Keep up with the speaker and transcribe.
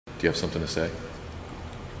Do you have something to say?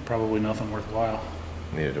 Probably nothing worthwhile.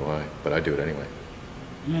 Neither do I, but I do it anyway.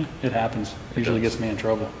 Yeah, it happens. Usually gets me in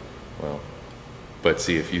trouble. Well, but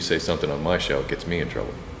see, if you say something on my show, it gets me in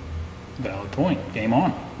trouble. Valid point. Game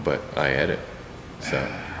on. But I edit, so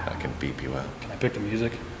I can beep you out. Can I pick the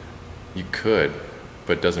music? You could,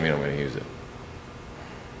 but it doesn't mean I'm going to use it.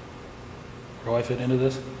 Where do I fit into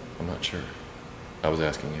this? I'm not sure. I was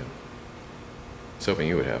asking you. I was hoping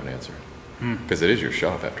you would have an answer. Because it is your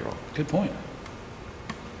shop, after all. Good point.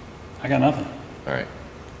 I got nothing. All right.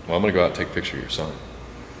 Well, I'm going to go out and take a picture of your son.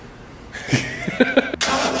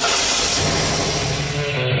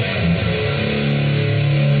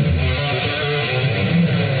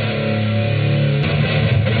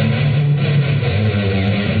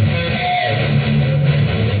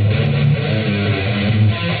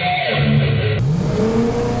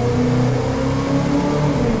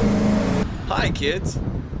 Hi kids,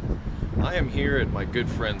 I am here at my good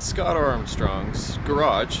friend Scott Armstrong's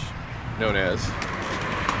garage, known as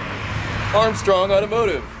Armstrong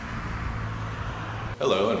Automotive.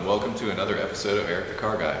 Hello and welcome to another episode of Eric the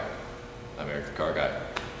Car Guy. I'm Eric the Car Guy.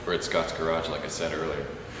 We're at Scott's garage like I said earlier.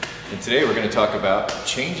 And today we're going to talk about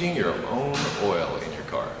changing your own oil in your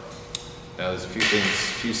car. Now there's a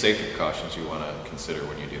few safety precautions you want to consider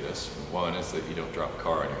when you do this. One is that you don't drop a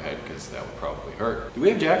car on your head because that would probably hurt. Do we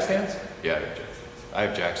have jack stands? Yeah, I have jack stands. I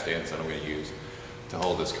have jack stands that I'm going to use to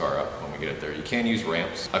hold this car up when we get it there. You can use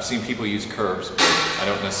ramps. I've seen people use curbs, but I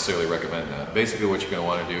don't necessarily recommend that. Basically what you're going to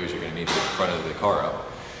want to do is you're going to need to get the front of the car up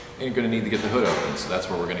and you're going to need to get the hood open. So that's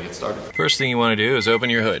where we're going to get started. First thing you want to do is open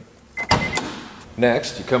your hood.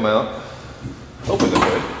 Next, you come out, open the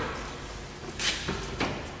hood.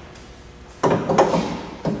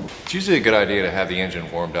 It's usually a good idea to have the engine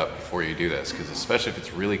warmed up before you do this, because especially if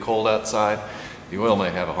it's really cold outside, the oil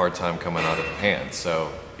might have a hard time coming out of the pan. So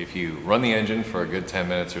if you run the engine for a good 10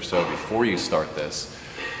 minutes or so before you start this,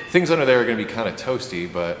 things under there are going to be kind of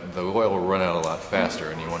toasty, but the oil will run out a lot faster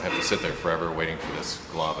and you won't have to sit there forever waiting for this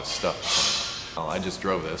glob of stuff. Well, I just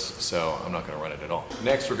drove this, so I'm not going to run it at all.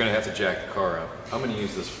 Next, we're going to have to jack the car up. I'm going to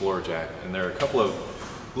use this floor jack, and there are a couple of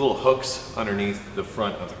little hooks underneath the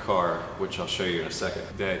front of the car, which I'll show you in a second,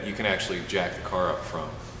 that you can actually jack the car up from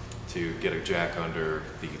to get a jack under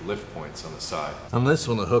the lift points on the side. On this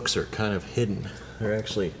one, the hooks are kind of hidden. They're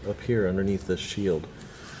actually up here underneath this shield,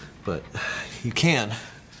 but you can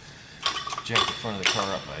jack the front of the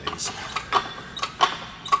car up by these.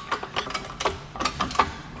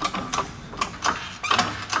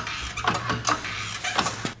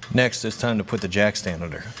 Next, it's time to put the jack stand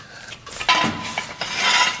under.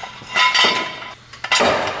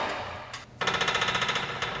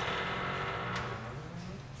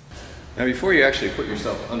 Now before you actually put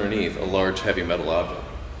yourself underneath a large heavy metal object,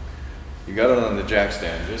 you got it on the jack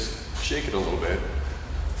stand, just shake it a little bit.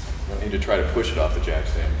 You don't need to try to push it off the jack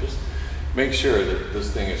stand. Just make sure that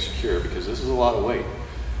this thing is secure, because this is a lot of weight.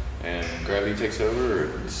 And gravity takes over, or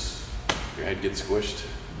your head gets squished.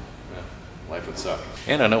 Life would suck.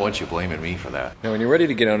 And I don't want you blaming me for that. Now when you're ready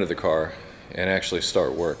to get under the car and actually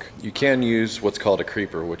start work, you can use what's called a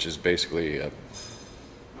creeper, which is basically a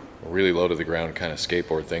really low to the ground kind of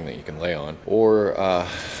skateboard thing that you can lay on. Or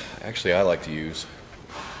actually I like to use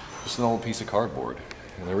just an old piece of cardboard.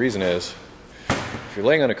 And the reason is, if you're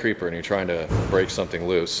laying on a creeper and you're trying to break something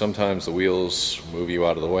loose, sometimes the wheels move you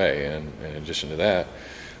out of the way, and in addition to that,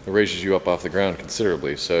 it raises you up off the ground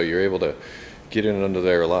considerably, so you're able to get in under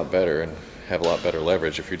there a lot better and have a lot better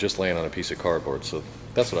leverage if you're just laying on a piece of cardboard. So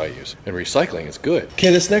that's what I use. And recycling is good.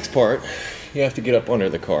 Okay, this next part, you have to get up under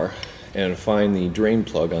the car and find the drain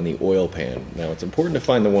plug on the oil pan. Now it's important to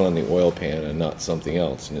find the one on the oil pan and not something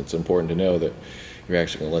else, and it's important to know that you're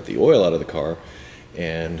actually going to let the oil out of the car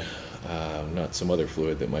and not some other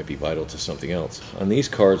fluid that might be vital to something else. On these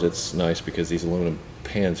cars it's nice because these aluminum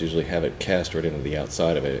pans usually have it cast right into the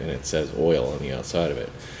outside of it, and it says oil on the outside of it.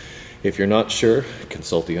 If you're not sure,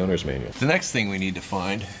 consult the owner's manual. The next thing we need to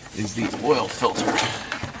find is the oil filter.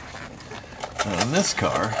 Now on this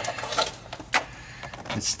car,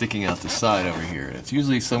 it's sticking out the side over here. It's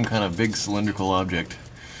usually some kind of big cylindrical object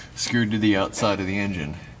screwed to the outside of the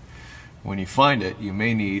engine. When you find it, you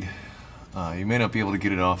may not be able to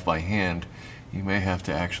get it off by hand. You may have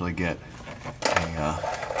to actually get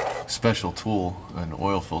a special tool, an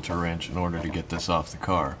oil filter wrench, in order to get this off the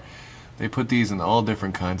car. They put these in all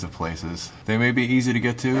different kinds of places. They may be easy to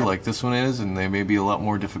get to, like this one is, and they may be a lot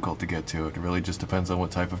more difficult to get to. It really just depends on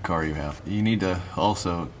what type of car you have. You need to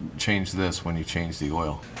also change this when you change the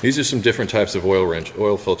oil. These are some different types of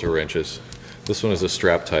oil filter wrenches. This one is a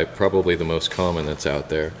strap type, probably the most common that's out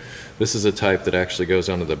there. This is a type that actually goes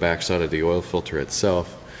onto the back side of the oil filter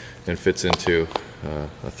itself and fits into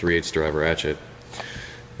a 3/8 drive ratchet,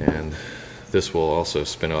 and this will also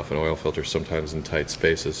spin off an oil filter sometimes in tight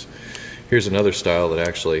spaces. Here's another style that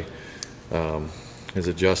actually is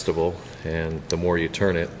adjustable, and the more you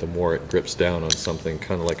turn it, the more it grips down on something,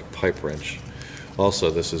 kind of like a pipe wrench. Also,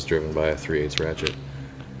 this is driven by a 3/8 ratchet.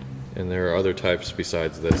 And there are other types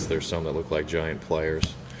besides this. There's some that look like giant pliers,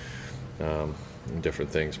 and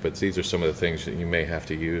different things, but these are some of the things that you may have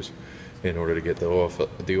to use in order to get the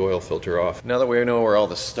oil filter off. Now that we know where all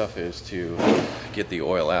the stuff is to get the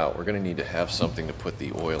oil out, we're going to need to have something to put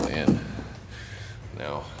the oil in.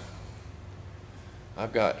 Now,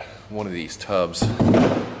 I've got one of these tubs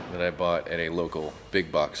that I bought at a local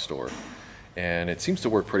big box store, and it seems to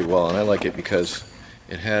work pretty well, and I like it because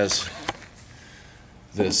it has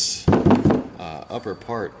this upper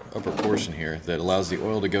portion here that allows the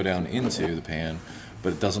oil to go down into the pan,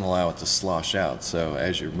 but it doesn't allow it to slosh out. So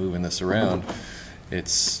as you're moving this around,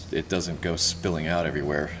 it doesn't go spilling out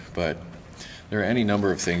everywhere. But there are any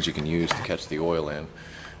number of things you can use to catch the oil in.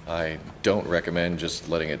 I don't recommend just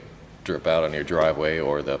letting it drip out on your driveway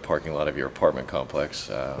or the parking lot of your apartment complex.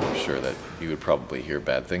 I'm sure that you would probably hear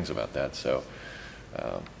bad things about that. So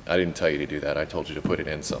I didn't tell you to do that. I told you to put it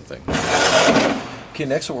in something. Okay,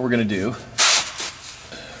 next what we're going to do,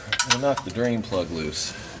 we'll knock the drain plug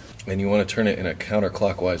loose, and you want to turn it in a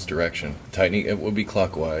counterclockwise direction. Tightening it will be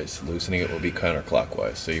clockwise, loosening it will be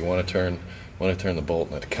counterclockwise. So you want to turn the bolt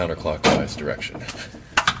in a counterclockwise direction.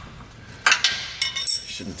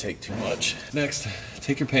 Shouldn't take too much. Next,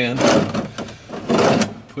 take your pan,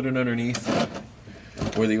 put it underneath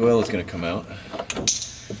where the oil is going to come out.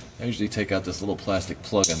 I usually take out this little plastic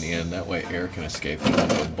plug on the end, that way air can escape and not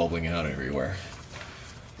go bubbling out everywhere.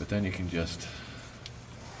 But then you can just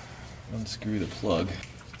unscrew the plug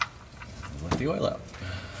and let the oil out.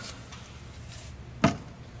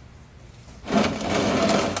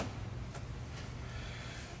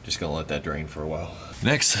 Just gonna let that drain for a while.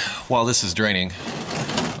 Next, while this is draining,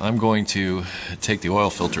 I'm going to take the oil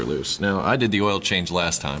filter loose. Now, I did the oil change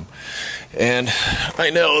last time, and I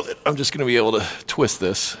know that I'm just gonna be able to twist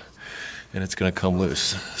this and it's gonna come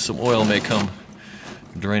loose. Some oil may come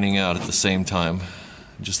draining out at the same time.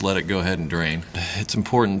 Just let it go ahead and drain. It's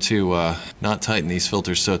important to not tighten these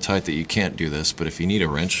filters so tight that you can't do this, but if you need a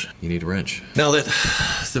wrench, you need a wrench. Now that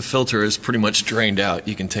the filter is pretty much drained out,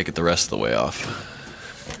 you can take it the rest of the way off.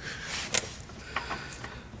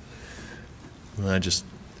 I just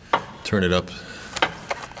turn it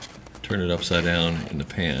upside down in the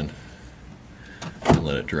pan and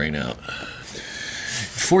let it drain out.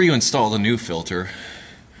 Before you install the new filter,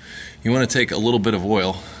 you want to take a little bit of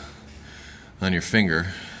oil on your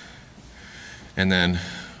finger and then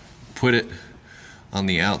put it on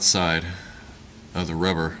the outside of the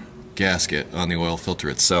rubber gasket on the oil filter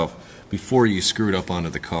itself before you screw it up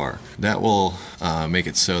onto the car. That will make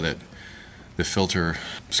it so that the filter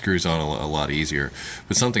screws on a lot easier.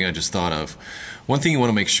 But something I just thought of, one thing you want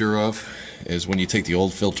to make sure of is when you take the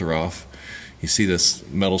old filter off, you see this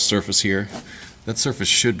metal surface here? That surface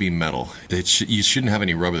should be metal. You shouldn't have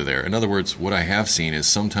any rubber there. In other words, what I have seen is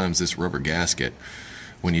sometimes this rubber gasket,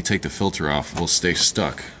 when you take the filter off, will stay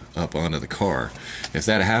stuck up onto the car. If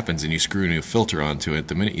that happens and you screw a new filter onto it,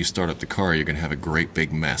 the minute you start up the car, you're going to have a great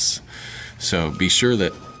big mess. So be sure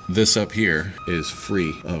that this up here is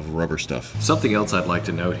free of rubber stuff. Something else I'd like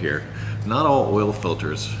to note here, not all oil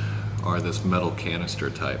filters are this metal canister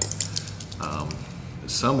type.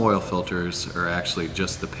 Some oil filters are actually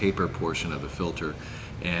just the paper portion of the filter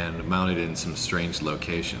and mounted in some strange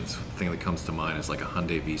locations. The thing that comes to mind is like a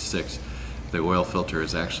Hyundai V6. The oil filter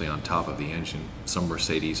is actually on top of the engine. Some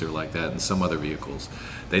Mercedes are like that, and some other vehicles.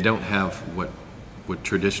 They don't have what would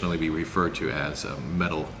traditionally be referred to as a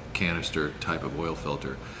metal canister type of oil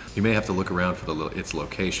filter. You may have to look around for its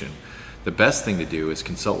location. The best thing to do is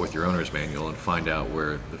consult with your owner's manual and find out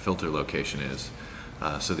where the filter location is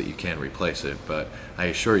so that you can replace it. But I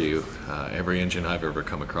assure you, every engine I've ever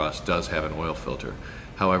come across does have an oil filter.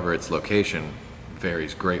 However, its location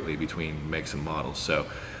varies greatly between makes and models. So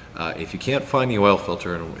if you can't find the oil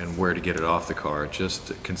filter and where to get it off the car,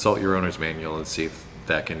 just consult your owner's manual and see if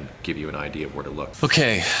that can give you an idea of where to look.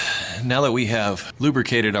 Okay, now that we have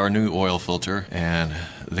lubricated our new oil filter and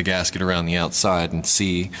the gasket around the outside and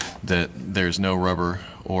see that there's no rubber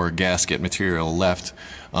or gasket material left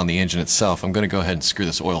on the engine itself, I'm going to go ahead and screw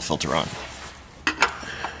this oil filter on.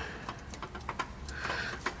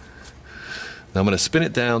 Now I'm going to spin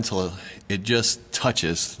it down till it just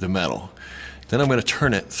touches the metal. Then I'm going to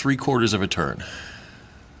turn it 3/4 of a turn.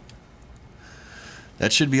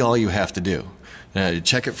 That should be all you have to do.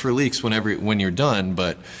 Check it for leaks when you're done,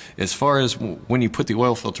 but as far as when you put the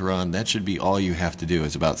oil filter on, that should be all you have to do.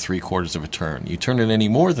 Is about 3/4 of a turn. You turn it any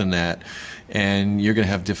more than that, and you're going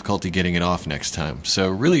to have difficulty getting it off next time. So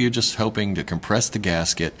really, you're just hoping to compress the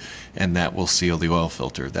gasket, and that will seal the oil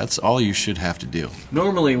filter. That's all you should have to do.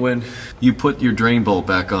 Normally, when you put your drain bolt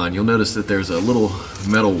back on, you'll notice that there's a little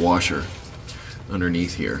metal washer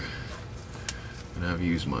underneath here, and I've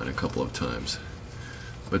used mine a couple of times.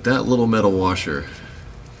 But that little metal washer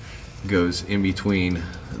goes in between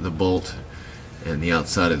the bolt and the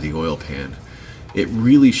outside of the oil pan. It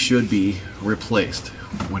really should be replaced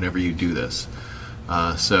whenever you do this.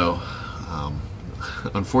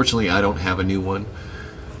 Unfortunately, I don't have a new one,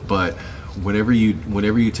 but whenever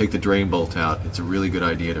you take the drain bolt out, it's a really good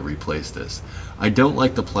idea to replace this. I don't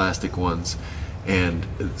like the plastic ones, and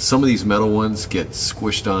some of these metal ones get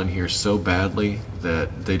squished on here so badly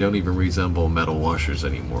that they don't even resemble metal washers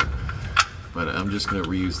anymore. But I'm just going to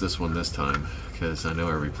reuse this one this time because I know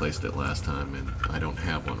I replaced it last time and I don't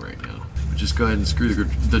have one right now. Just go ahead and screw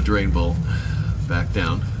the drain bolt back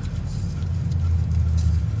down.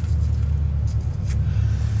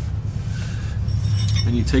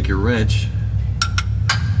 Then you take your wrench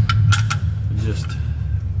and just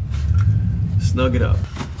snug it up.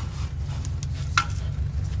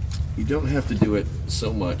 You don't have to do it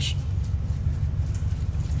so much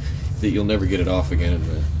that you'll never get it off again and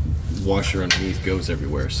the washer underneath goes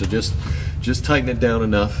everywhere. So just tighten it down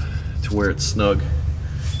enough to where it's snug,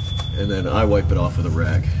 and then I wipe it off with a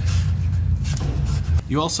rag.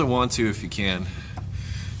 You also want to, if you can,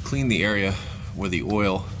 clean the area where the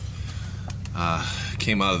oil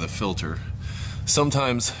came out of the filter.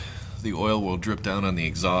 Sometimes the oil will drip down on the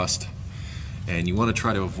exhaust, and you want to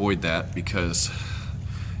try to avoid that because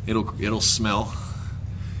it'll smell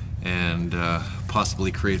and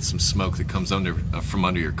possibly create some smoke that comes from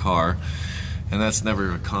under your car, and that's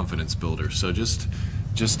never a confidence builder. So just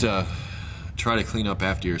try to clean up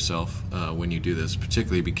after yourself when you do this.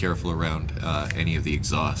 Particularly be careful around any of the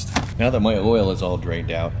exhaust. Now that my oil is all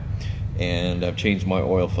drained out and I've changed my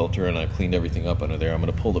oil filter and I've cleaned everything up under there, I'm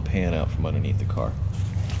going to pull the pan out from underneath the car.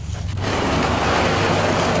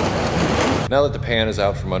 Now that the pan is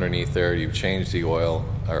out from underneath there, you've changed the oil,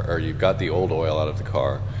 or you've got the old oil out of the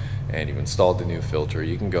car, and you've installed the new filter,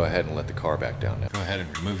 you can go ahead and let the car back down now. Go ahead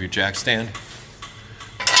and remove your jack stand,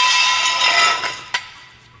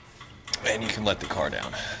 and you can let the car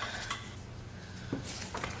down.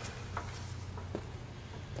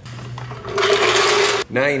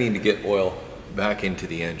 Now you need to get oil back into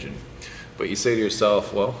the engine. But you say to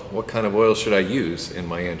yourself, well, what kind of oil should I use in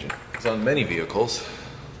my engine? Because on many vehicles,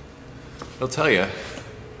 they'll tell you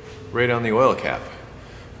right on the oil cap.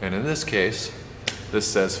 And in this case, this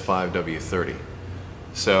says 5W30.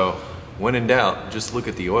 So when in doubt, just look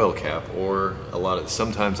at the oil cap, or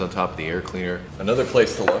sometimes on top of the air cleaner. Another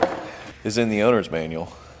place to look is in the owner's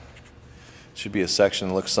manual. Should be a section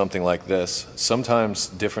that looks something like this. Sometimes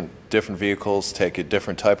different vehicles take a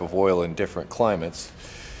different type of oil in different climates.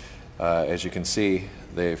 As you can see,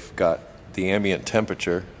 they've got the ambient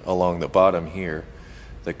temperature along the bottom here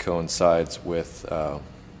that coincides with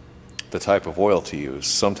the type of oil to use.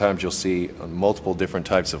 Sometimes you'll see multiple different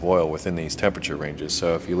types of oil within these temperature ranges.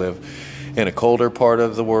 So if you live in a colder part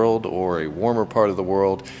of the world or a warmer part of the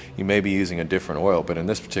world, you may be using a different oil, but in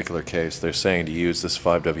this particular case, they're saying to use this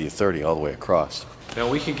 5W30 all the way across. Now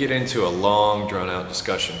we can get into a long, drawn-out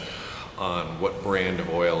discussion on what brand of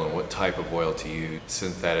oil and what type of oil to use,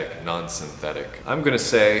 synthetic, non-synthetic. I'm gonna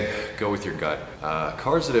say go with your gut.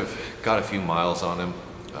 Cars that have got a few miles on them,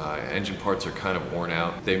 engine parts are kind of worn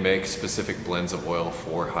out. They make specific blends of oil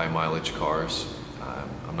for high mileage cars.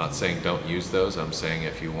 I'm not saying don't use those, I'm saying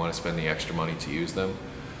if you want to spend the extra money to use them.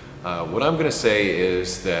 What I'm going to say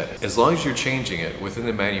is that as long as you're changing it within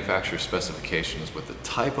the manufacturer's specifications with the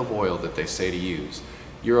type of oil that they say to use,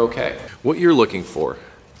 you're okay. What you're looking for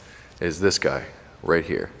is this guy right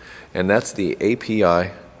here, and that's the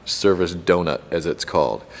API service donut, as it's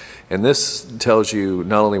called. And this tells you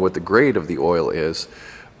not only what the grade of the oil is,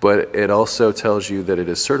 but it also tells you that it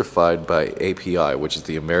is certified by API, which is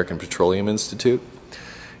the American Petroleum Institute.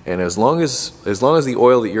 And as long as the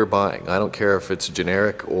oil that you're buying, I don't care if it's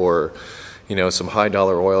generic or some high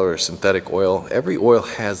dollar oil or synthetic oil, every oil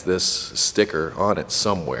has this sticker on it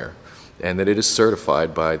somewhere, and that it is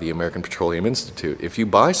certified by the American Petroleum Institute. If you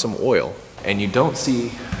buy some oil and you don't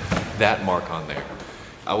see that mark on there,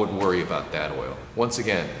 I would worry about that oil. Once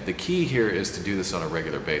again, the key here is to do this on a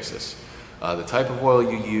regular basis. The type of oil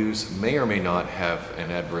you use may or may not have an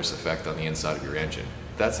adverse effect on the inside of your engine.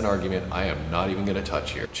 That's an argument I am not even going to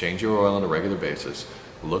touch here. Change your oil on a regular basis.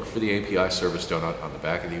 look for the API service donut on the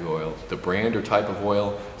back of the oil. The brand or type of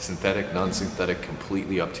oil, synthetic, non-synthetic,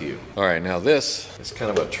 completely up to you. All right, now this is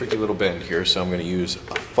kind of a tricky little bend here, so I'm gonna use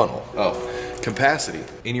a funnel. Capacity.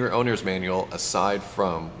 In your owner's manual, aside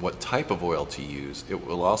from what type of oil to use, it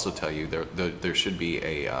will also tell you there should be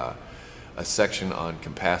a section on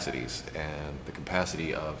capacities, and the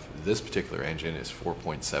capacity of this particular engine is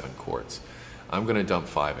 4.7 quarts. I'm gonna dump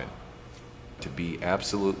 5 in. To be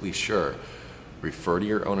absolutely sure, refer to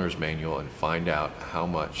your owner's manual and find out how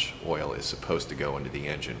much oil is supposed to go into the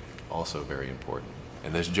engine. Also very important.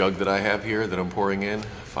 And this jug that I have here that I'm pouring in,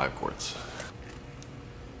 5 quarts.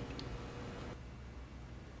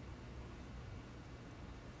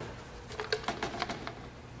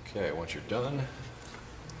 Okay, once you're done,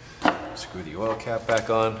 screw the oil cap back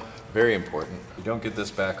on. Very important. If you don't get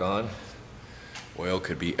this back on, oil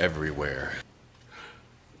could be everywhere.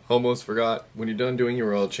 Almost forgot, when you're done doing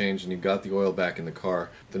your oil change and you got the oil back in the car,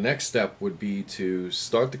 the next step would be to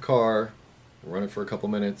start the car, run it for a couple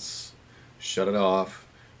minutes, shut it off,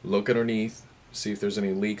 look underneath, see if there's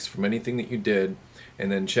any leaks from anything that you did,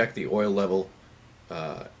 and then check the oil level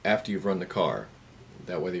after you've run the car.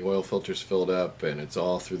 That way the oil filter's filled up and it's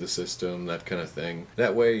all through the system, that kind of thing.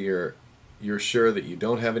 That way you're sure that you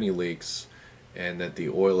don't have any leaks and that the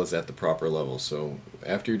oil is at the proper level. So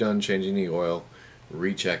after you're done changing the oil,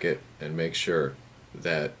 recheck it and make sure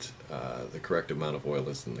that the correct amount of oil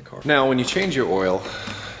is in the car. Now when you change your oil,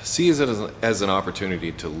 see it as an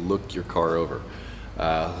opportunity to look your car over.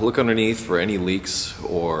 Look underneath for any leaks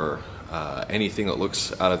or anything that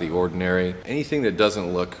looks out of the ordinary. Anything that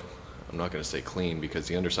doesn't look, I'm not going to say clean because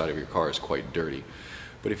the underside of your car is quite dirty.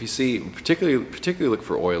 But if you see, particularly look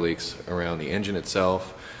for oil leaks around the engine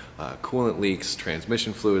itself, coolant leaks,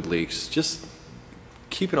 transmission fluid leaks. Just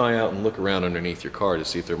keep an eye out and look around underneath your car to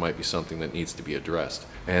see if there might be something that needs to be addressed.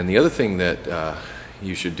 And the other thing that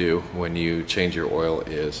you should do when you change your oil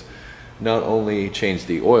is not only change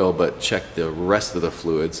the oil, but check the rest of the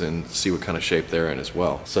fluids and see what kind of shape they're in as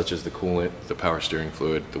well, such as the coolant, the power steering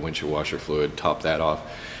fluid, the windshield washer fluid. Top that off,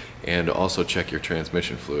 and also check your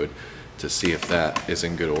transmission fluid to see if that is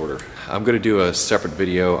in good order. I'm going to do a separate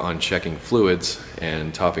video on checking fluids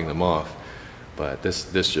and topping them off, but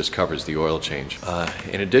this just covers the oil change.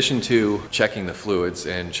 In addition to checking the fluids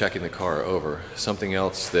and checking the car over, something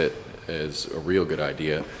else that is a real good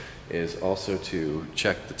idea is also to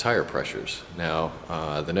check the tire pressures. Now,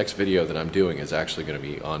 the next video that I'm doing is actually going to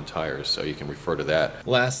be on tires, so you can refer to that.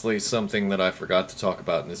 Lastly, something that I forgot to talk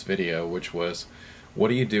about in this video, which was, what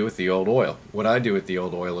do you do with the old oil? What I do with the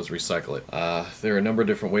old oil is recycle it. There are a number of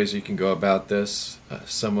different ways you can go about this.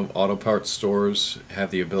 Some of auto parts stores have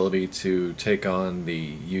the ability to take on the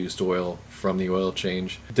used oil from the oil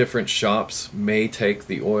change. Different shops may take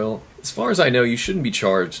the oil. As far as I know, you shouldn't be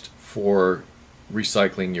charged for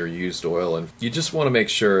recycling your used oil, and you just want to make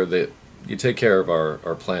sure that you take care of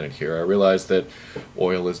our planet here. I realize that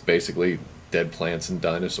oil is basically dead plants and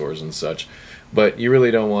dinosaurs and such, but you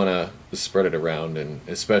really don't want to spread it around and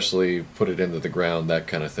especially put it into the ground, that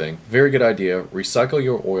kind of thing. Very good idea. Recycle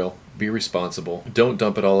your oil. Be responsible. Don't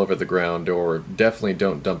dump it all over the ground, or definitely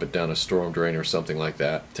don't dump it down a storm drain or something like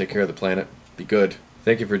that. Take care of the planet. Be good.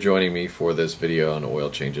 Thank you for joining me for this video on oil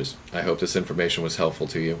changes. I hope this information was helpful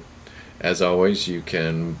to you. As always, you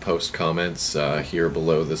can post comments here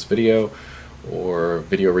below this video, or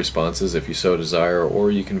video responses if you so desire,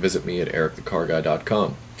 or you can visit me at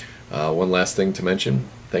EricTheCarGuy.com. One last thing to mention,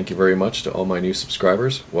 thank you very much to all my new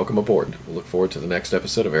subscribers. Welcome aboard. We'll look forward to the next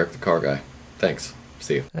episode of Eric the Car Guy. Thanks.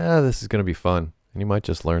 See you. This is going to be fun, and you might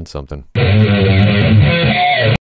just learn something.